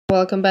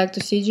Welcome back to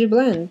CG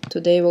Blend.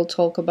 Today we'll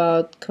talk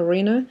about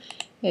Caurina.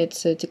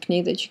 It's a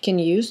technique that you can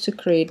use to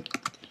create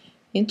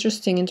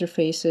interesting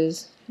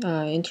interfaces,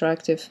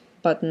 interactive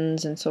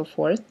buttons and so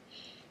forth.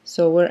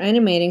 So we're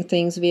animating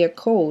things via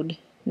code,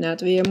 not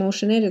via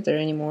motion editor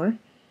anymore.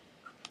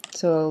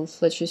 So I'll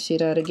let you see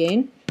that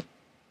again.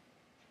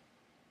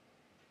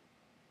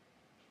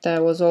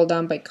 That was all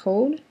done by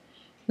code.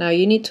 Now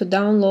you need to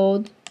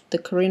download the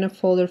Caurina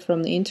folder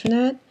from the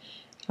internet.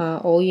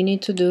 All you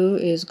need to do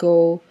is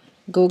go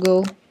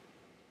Google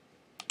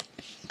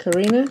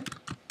Caurina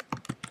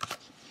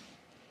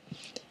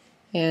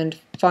and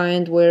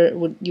find where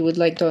you would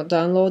like to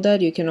download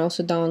that. You can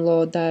also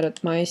download that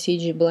at my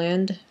CG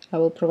Blend. I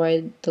will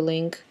provide the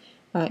link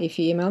if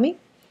you email me.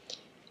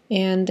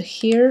 And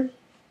here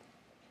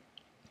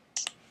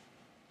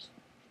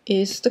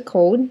is the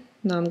code.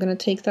 Now I'm going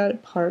to take that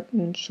apart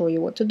and show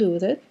you what to do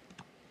with it.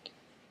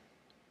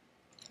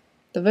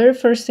 The very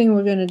first thing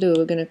we're going to do,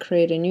 we're going to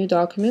create a new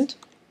document.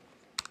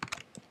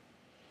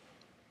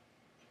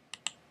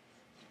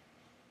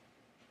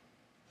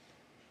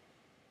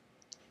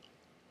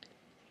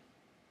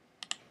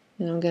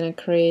 And I'm going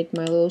to create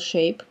my little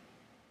shape.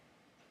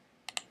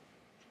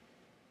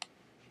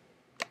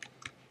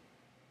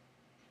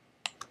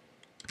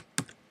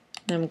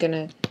 I'm going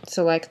to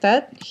select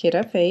that, hit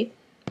F8,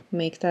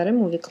 make that a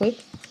movie clip.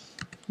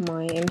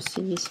 My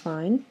MC is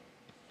fine.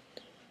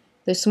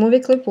 This movie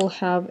clip will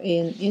have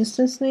an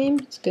instance name.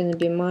 It's going to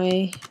be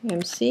my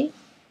MC.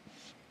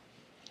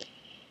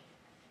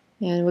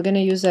 And we're going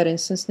to use that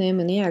instance name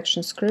in the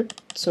action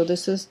script. So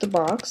this is the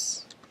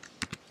box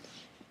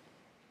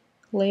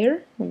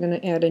layer. We're going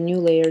to add a new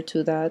layer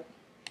to that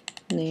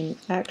named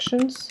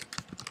actions.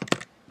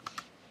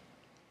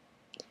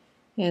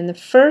 And the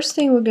first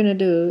thing we're going to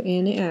do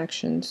in the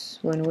actions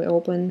when we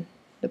open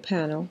the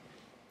panel,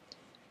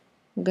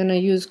 we're going to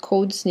use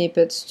code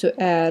snippets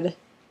to add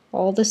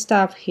all the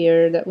stuff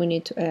here that we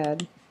need to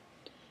add.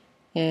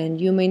 And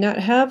you may not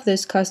have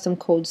this custom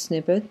code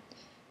snippet,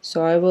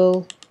 so I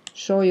will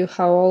show you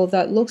how all of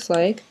that looks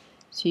like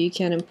so you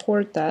can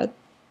import that.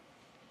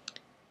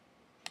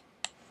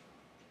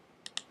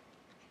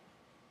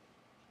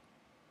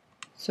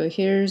 So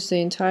here's the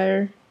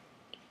entire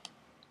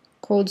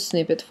code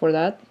snippet for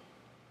that.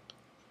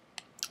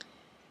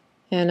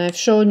 And I've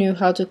shown you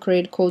how to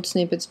create code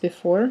snippets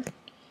before.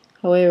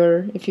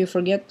 However, if you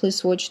forget,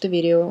 please watch the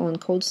video on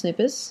code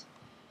snippets.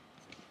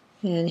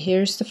 And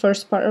here's the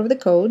first part of the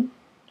code.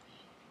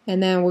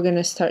 And then we're going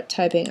to start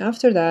typing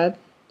after that.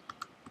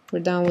 We're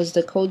done with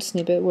the code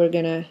snippet. We're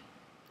going to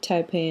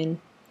type in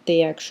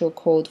the actual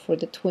code for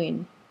the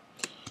twin.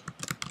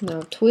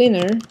 Now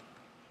twinner.add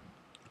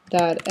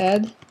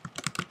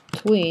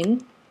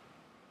twin,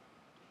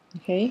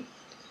 okay,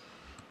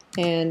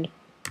 and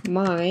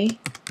my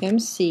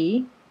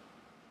MC,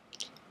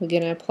 we're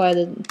going to apply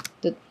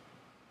the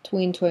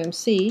twin to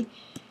MC.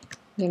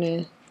 We're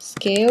going to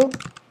scale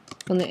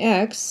on the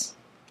X,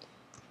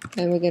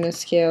 and we're going to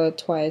scale it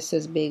twice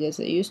as big as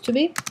it used to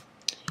be.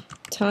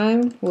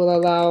 Time will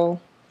allow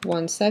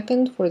 1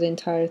 second for the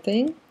entire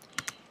thing.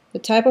 The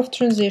type of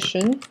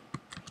transition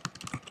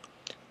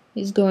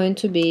is going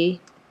to be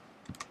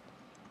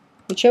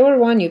whichever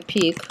one you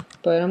pick,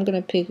 but I'm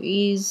going to pick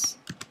ease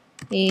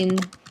in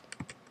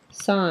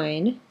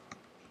sign.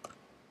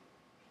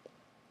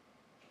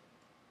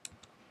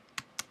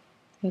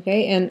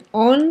 Okay, and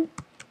on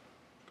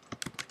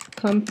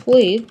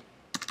complete,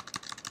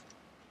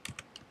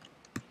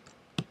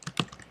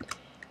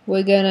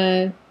 we're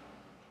gonna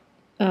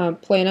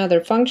play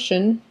another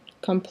function,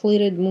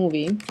 completed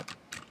movie,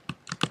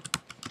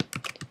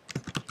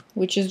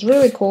 which is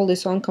really cool,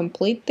 this on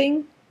complete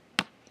thing.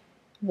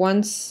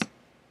 Once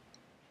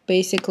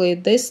basically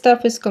this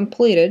stuff is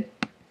completed,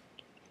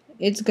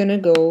 it's gonna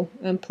go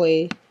and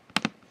play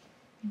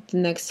the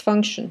next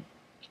function.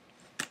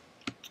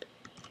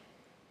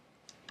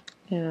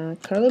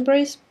 Curly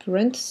brace,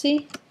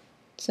 parenthesis,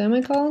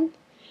 semicolon.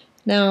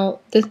 Now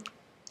the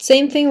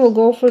same thing will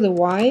go for the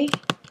Y,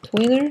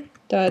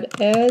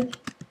 twinner.add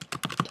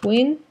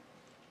twin.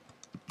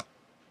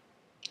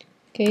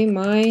 Okay,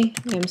 my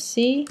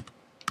MC,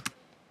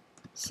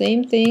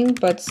 same thing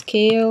but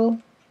scale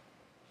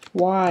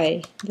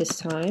Y this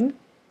time.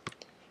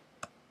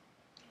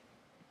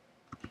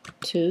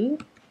 2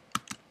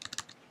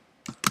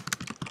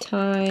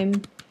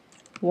 time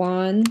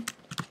 1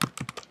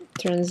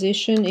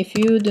 transition. If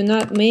you do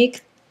not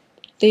make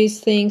these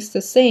things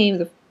the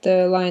same,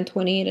 the line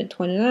 28 and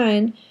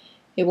 29,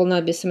 it will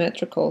not be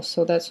symmetrical,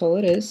 so that's all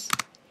it is.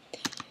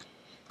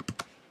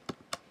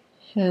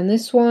 And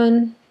this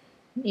one,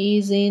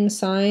 ease in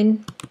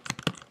sign,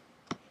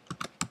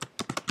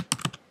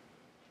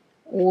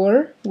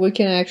 or we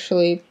can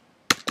actually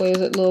play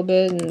with it a little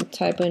bit and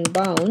type in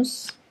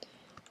bounce,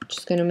 which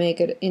is going to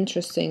make it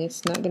interesting.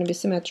 It's not going to be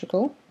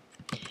symmetrical.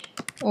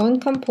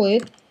 On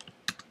complete,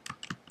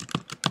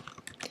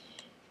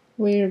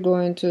 we're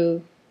going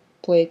to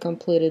play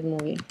completed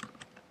movie.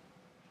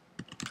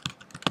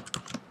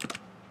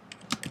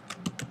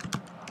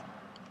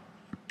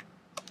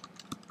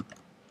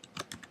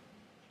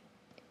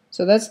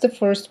 So that's the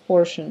first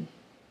portion.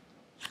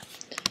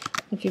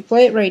 If you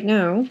play it right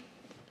now,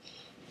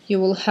 you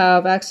will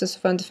have access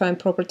of undefined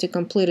property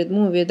completed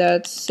movie.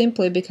 That's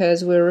simply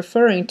because we're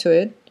referring to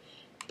it,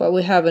 but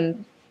we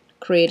haven't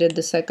created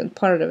the second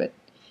part of it.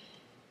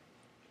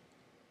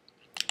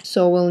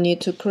 So we'll need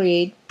to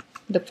create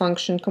the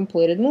function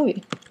completed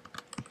movie.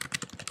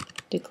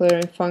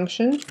 Declaring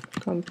function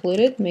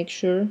completed, make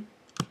sure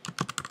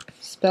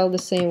spell the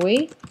same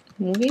way,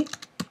 movie,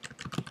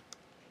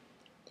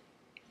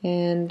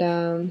 and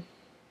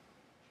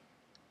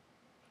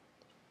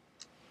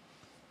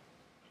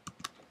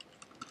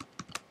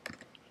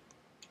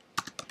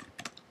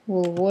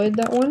we'll avoid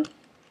that one.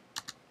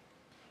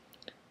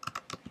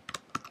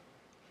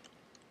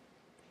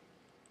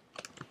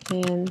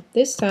 And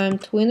this time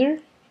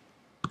twinner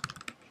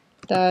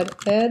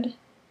dot add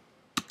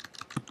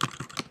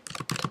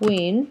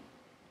tween.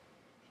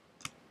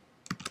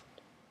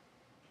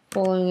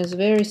 Following is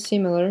very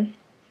similar.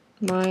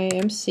 My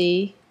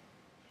MC,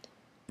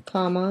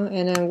 comma,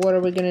 and then what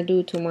are we gonna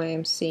do to my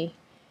MC?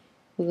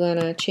 We're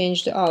gonna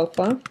change the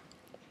alpha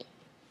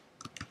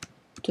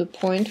to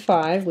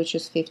 0.5, which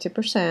is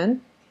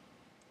 50%.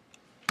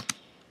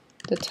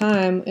 The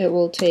time it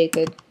will take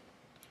it,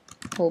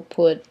 we'll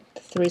put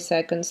 3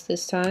 seconds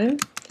this time.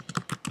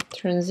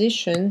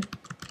 Transition,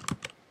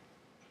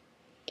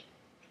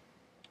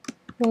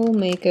 we'll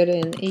make it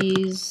an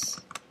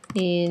ease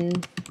in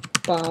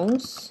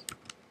bounce,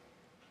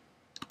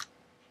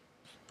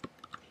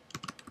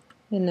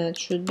 and that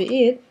should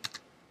be it.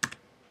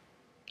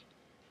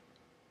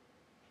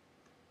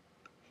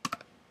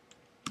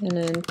 And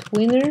then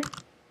twinner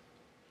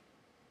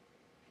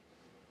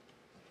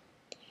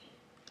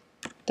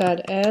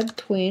dot add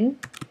twin.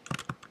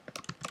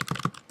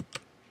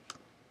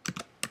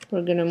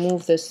 We're gonna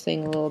move this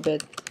thing a little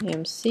bit.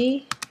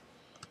 MC,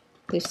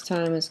 this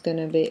time it's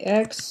gonna be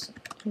X.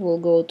 We'll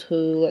go to,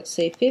 let's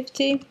say,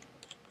 50,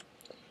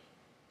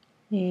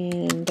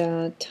 and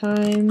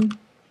time,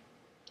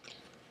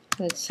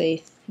 let's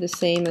say the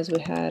same as we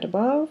had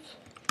above,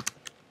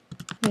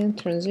 and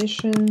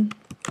transition,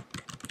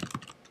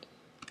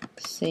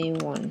 same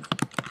one,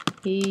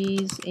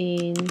 ease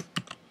in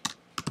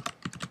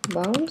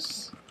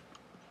bounce.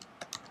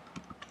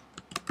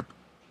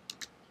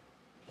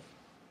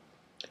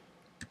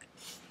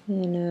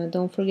 And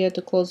don't forget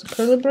to close the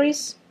curly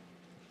brace,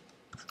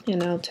 and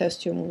now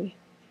test your movie.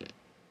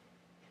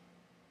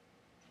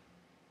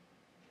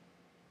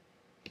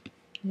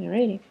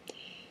 Alrighty,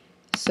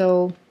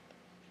 so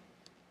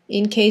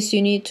in case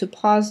you need to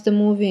pause the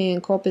movie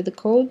and copy the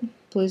code,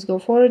 please go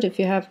for it. If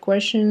you have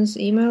questions,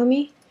 email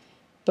me.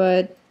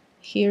 But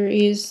here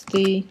is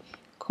the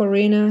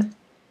Caurina,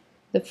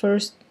 the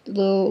first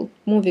little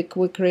movie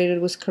we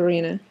created was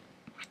Caurina.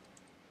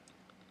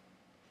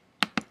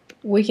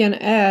 We can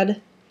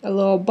add a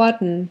little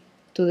button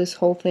to this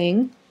whole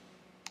thing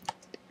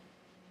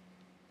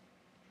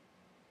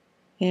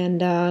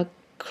and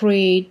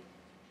create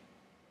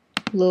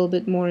a little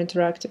bit more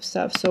interactive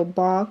stuff. So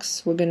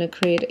box, we're gonna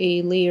create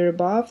a layer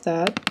above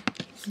that.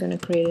 I'm gonna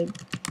create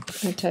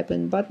a type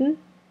in button.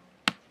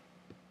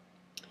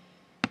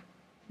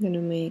 I'm gonna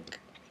make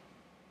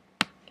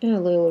a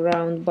little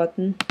round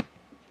button.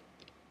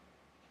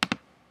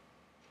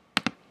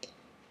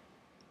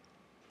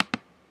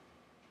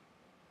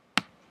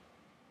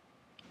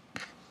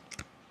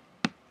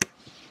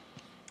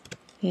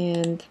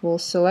 And we'll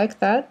select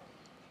that,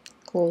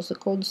 close the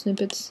code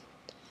snippets,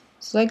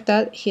 select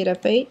that, hit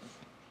F8,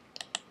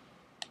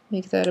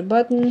 make that a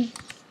button,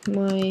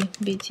 my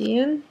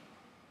BTN.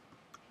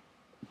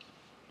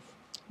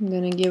 I'm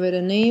gonna give it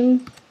a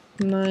name,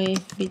 my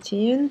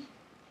BTN.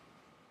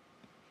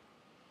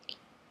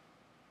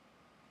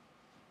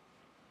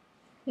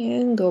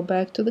 And go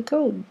back to the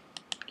code.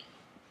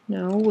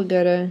 Now we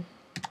gotta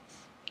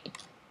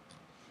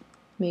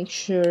make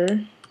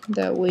sure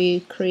that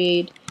we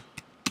create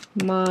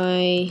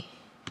my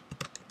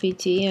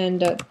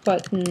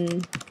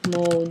btn.button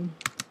mode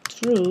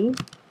true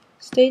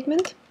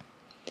statement,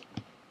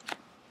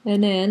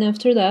 and then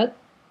after that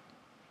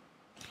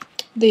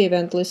the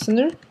event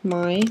listener,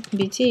 my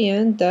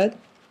btn.add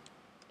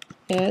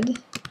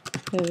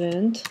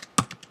event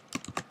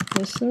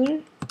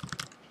listener,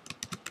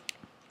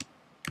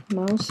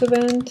 mouse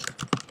event,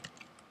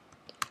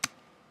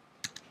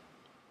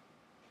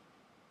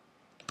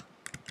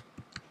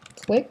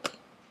 click,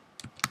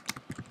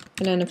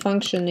 and then a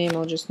function name,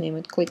 I'll just name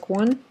it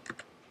click1.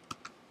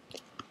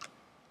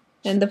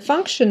 And the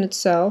function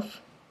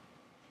itself,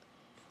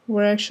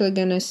 we're actually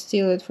gonna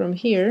steal it from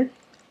here.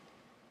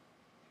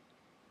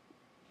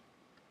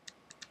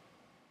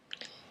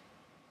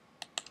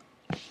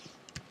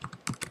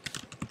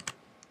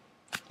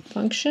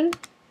 Function.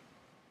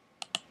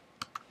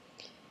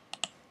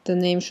 The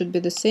name should be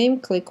the same,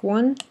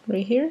 click1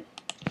 right here.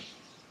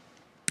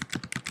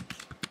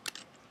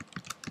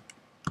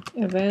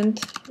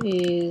 Event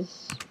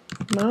is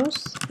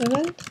mouse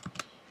event.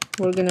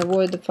 We're gonna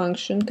avoid the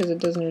function because it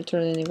doesn't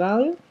return any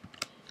value.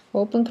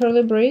 Open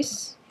curly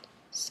brace,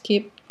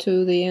 skip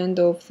to the end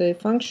of the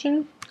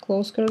function,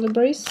 close curly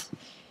brace,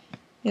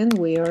 and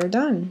we are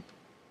done.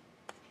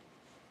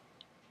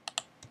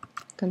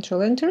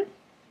 Control Enter.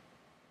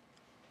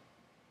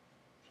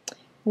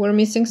 We're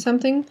missing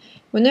something.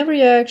 Whenever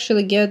you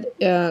actually get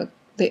the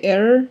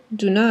error,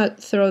 do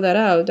not throw that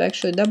out.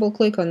 Actually double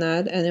click on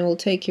that and it will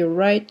take you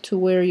right to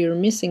where you're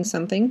missing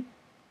something,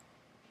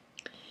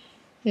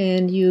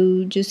 and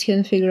you just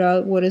can figure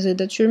out what is it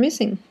that you're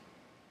missing.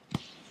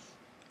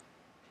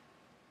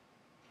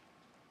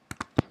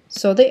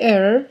 So the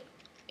error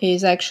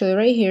is actually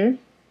right here.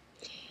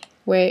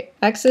 We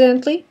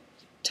accidentally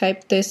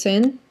typed this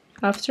in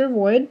after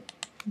void,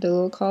 the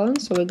little column,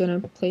 so we're gonna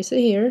place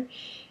it here.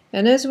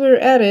 And as we're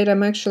at it,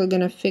 I'm actually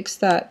gonna fix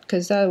that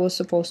because that was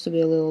supposed to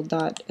be a little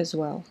dot as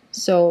well.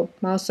 So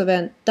mouse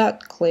event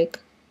dot click,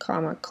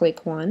 comma,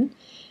 click 1,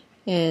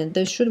 and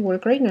this should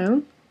work right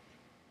now.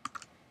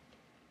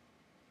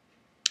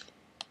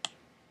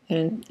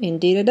 And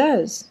indeed it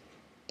does.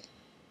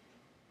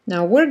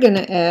 Now we're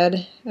gonna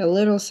add a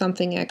little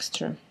something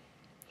extra.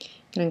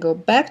 Gonna go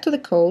back to the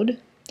code,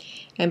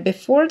 and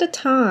before the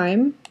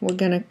time, we're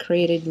gonna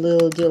create a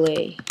little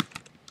delay.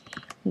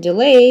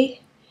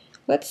 Delay,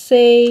 let's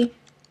say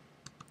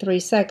 3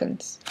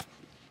 seconds.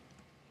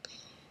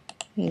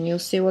 And you'll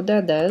see what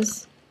that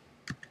does.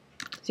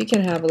 You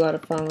can have a lot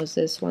of fun with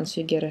this once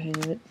you get a hang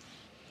of it.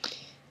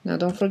 Now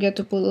don't forget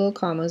to put little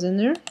commas in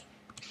there.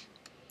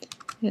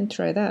 And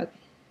try that.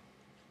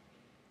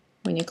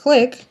 When you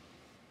click,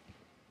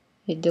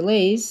 it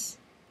delays,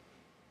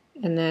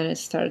 and then it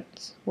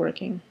starts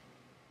working.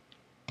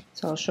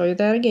 So I'll show you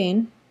that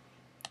again.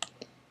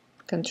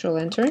 Control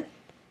Enter.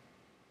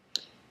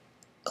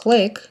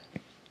 Click,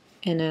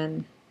 and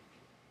then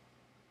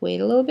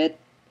wait a little bit,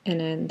 and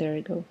then there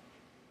you go.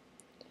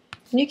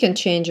 And you can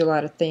change a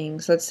lot of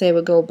things. Let's say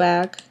we go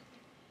back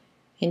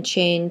and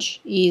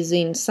change ease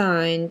in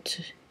sign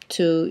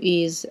to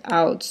ease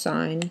out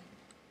sign,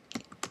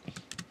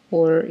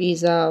 or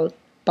ease out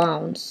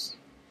bounce.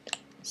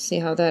 See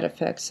how that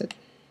affects it.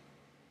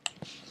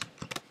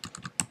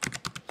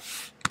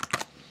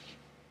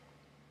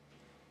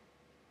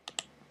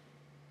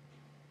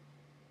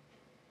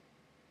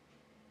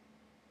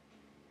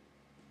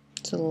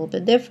 It's a little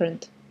bit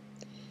different.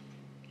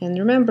 And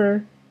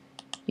remember,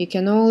 you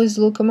can always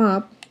look them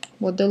up,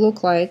 what they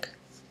look like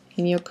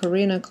in your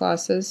Caurina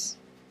classes.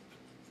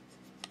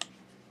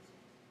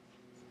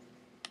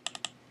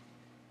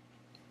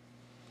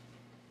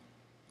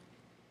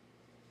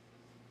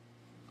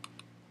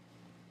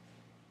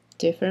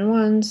 Different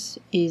ones,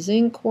 ease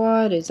in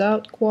quad, ease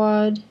out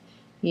quad,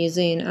 ease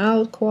in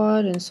out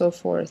quad, and so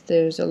forth.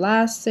 There's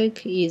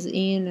elastic, ease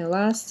in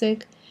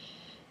elastic,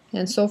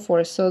 and so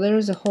forth. So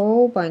there's a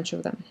whole bunch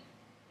of them.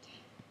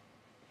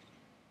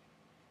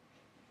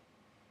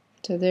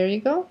 So there you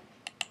go.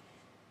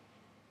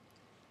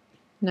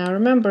 Now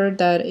remember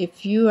that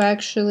if you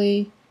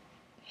actually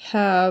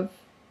have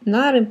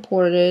not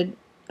imported,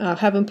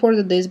 have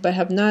imported this but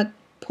have not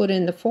put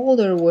in the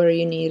folder where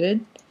you need it,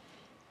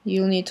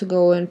 you'll need to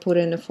go and put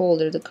in a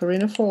folder. The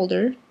Caurina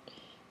folder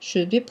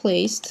should be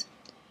placed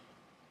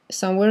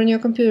somewhere on your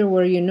computer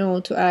where you know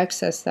to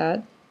access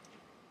that.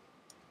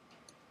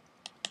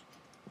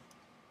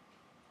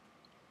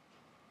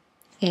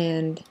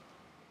 And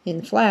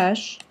in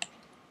Flash,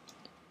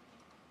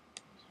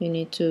 you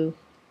need to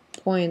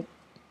point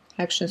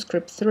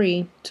ActionScript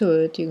 3 to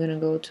it. You're going to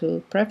go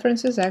to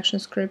Preferences,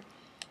 ActionScript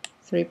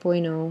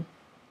 3.0.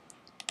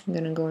 I'm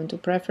going to go into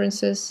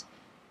Preferences.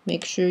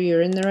 Make sure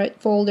you're in the right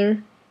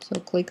folder. So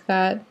click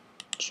that,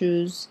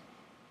 choose,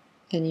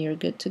 and you're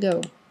good to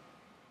go.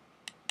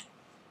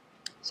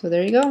 So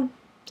there you go.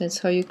 That's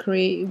how you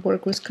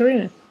work with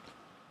Caurina.